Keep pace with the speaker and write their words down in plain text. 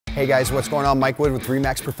Hey guys, what's going on? Mike Wood with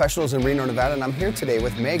RE/MAX Professionals in Reno, Nevada, and I'm here today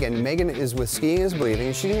with Meghan. Meghan is with Skiing is Believing,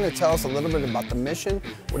 and she's going to tell us a little bit about the mission,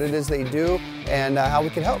 what it is they do, and how we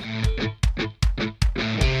can help.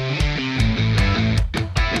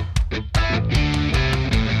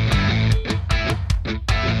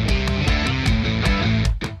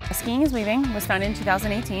 Skiing is Believing was founded in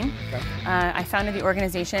 2018. Okay. I founded the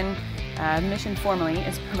organization. Mission formally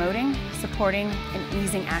is promoting, supporting, and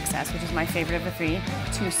easing access, which is my favorite of the three,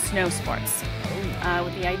 to snow sports.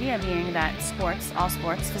 With the idea being that sports, all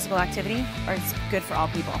sports, physical activity, are good for all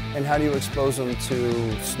people. And how do you expose them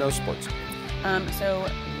to snow sports? So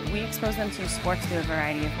we expose them to sports through a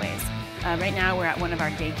variety of ways. Right now we're at one of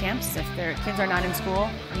our day camps. If their kids are not in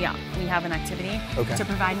school, we have an activity to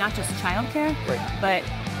provide not just childcare, but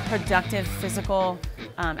productive physical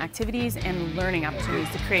activities and learning opportunities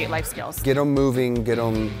to create life skills. Get them moving, get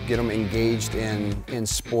them engaged in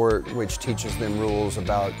sport, which teaches them rules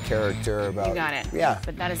about character, about... You got it. Yeah.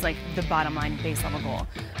 But that is like the bottom line, base level goal.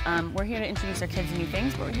 We're here to introduce our kids to new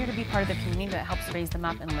things, but we're here to be part of the community that helps raise them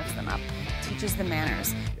up and lifts them up. Teaches them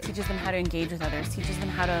manners, teaches them how to engage with others, teaches them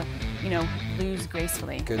how to, lose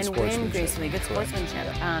gracefully and win gracefully, good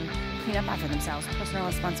sportsmanship. Clean up after themselves, personal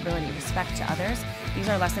responsibility, respect to others. These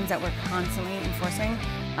are lessons that we're constantly enforcing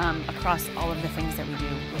across all of the things that we do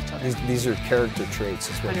with children. These are character traits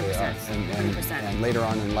is what 100%, they are. 100%. And later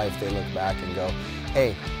on in life they look back and go,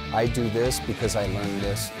 hey, I do this because I learned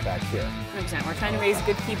this back here. 100%. We're trying to raise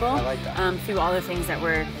good people through all the things that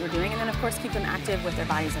we're doing, and then of course keep them active with their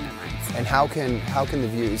bodies and their minds. And how can the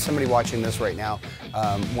view, somebody watching this right now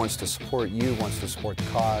wants to support you, wants to support the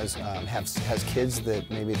cause, has kids that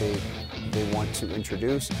maybe they want to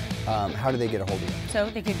introduce, how do they get a hold of you? So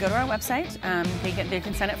they could go to our website, they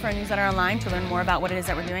can sign up for a newsletter online to learn more about what it is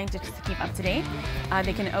that we're doing, just to keep up to date.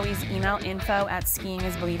 They can always email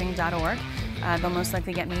info@skiingisbelieving.org. They'll most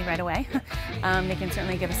likely get me right away. They can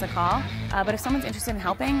certainly give us a call. But if someone's interested in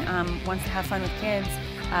helping, wants to have fun with kids,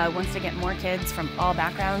 wants to get more kids from all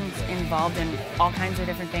backgrounds involved in all kinds of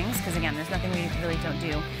different things, because again, there's nothing we really don't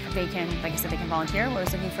do. They can, like I said, they can volunteer. We're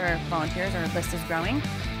always looking for volunteers. Our list is growing.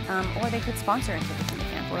 Or they could sponsor a kid to come to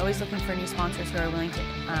camp. We're always looking for new sponsors who are willing to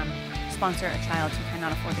sponsor a child who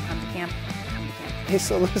cannot afford to come to camp. Hey,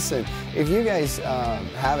 so listen, if you guys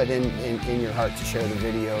have it in your heart to share the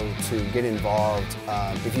video, to get involved,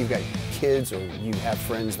 if you've got kids or you have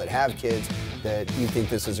friends that have kids that you think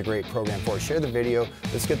this is a great program for, share the video,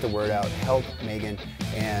 let's get the word out, help Meghan,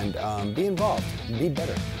 and be involved, be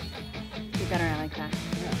better. Be better, I like that.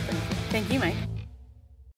 Yeah, thank you, Mike.